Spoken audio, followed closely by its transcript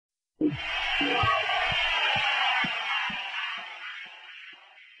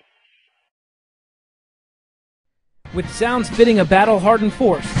With sounds fitting a battle-hardened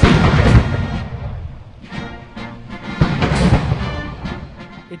force,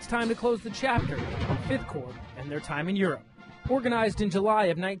 it's time to close the chapter on 5th Corps and their time in Europe. Organized in July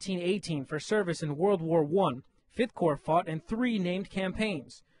of 1918 for service in World War I, 5th Corps fought in 3 named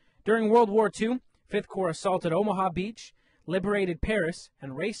campaigns. During World War II, 5th Corps assaulted Omaha Beach, liberated Paris,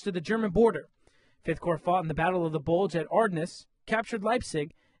 and raced to the German border. 5th Corps fought in the Battle of the Bulge at Ardennes, captured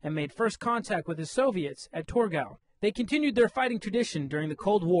Leipzig, and made first contact with the Soviets at Torgau. They continued their fighting tradition during the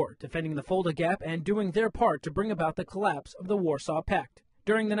Cold War, defending the Fulda Gap and doing their part to bring about the collapse of the Warsaw Pact.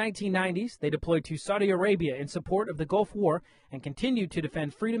 During the 1990s, they deployed to Saudi Arabia in support of the Gulf War and continued to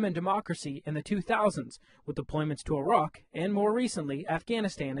defend freedom and democracy in the 2000s, with deployments to Iraq and, more recently,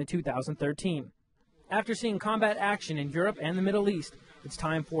 Afghanistan in 2013. After seeing combat action in Europe and the Middle East, it's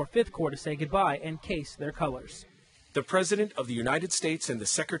time for 5th Corps to say goodbye and case their colors. The President of the United States and the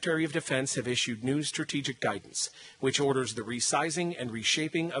Secretary of Defense have issued new strategic guidance, which orders the resizing and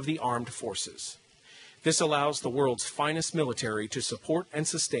reshaping of the armed forces. This allows the world's finest military to support and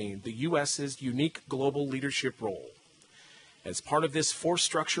sustain the U.S.'s unique global leadership role. As part of this force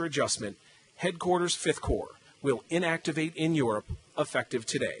structure adjustment, Headquarters 5th Corps will inactivate in Europe effective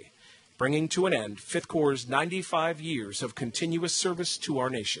today, bringing to an end 5th Corps' 95 years of continuous service to our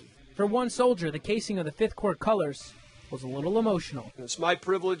nation. For one soldier, the casing of the 5th Corps colors was a little emotional. It's my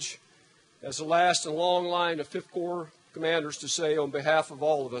privilege as the last in a long line of 5th Corps commanders to say on behalf of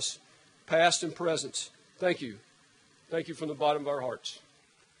all of us, past and present, thank you. Thank you from the bottom of our hearts.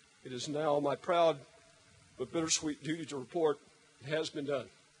 It is now my proud but bittersweet duty to report it has been done.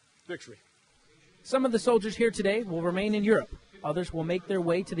 Victory. Some of the soldiers here today will remain in Europe. Others will make their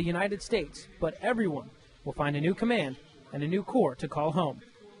way to the United States, but everyone will find a new command and a new corps to call home.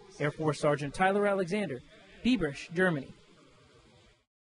 Air Force Sergeant Tyler Alexander, Biebrich, Germany.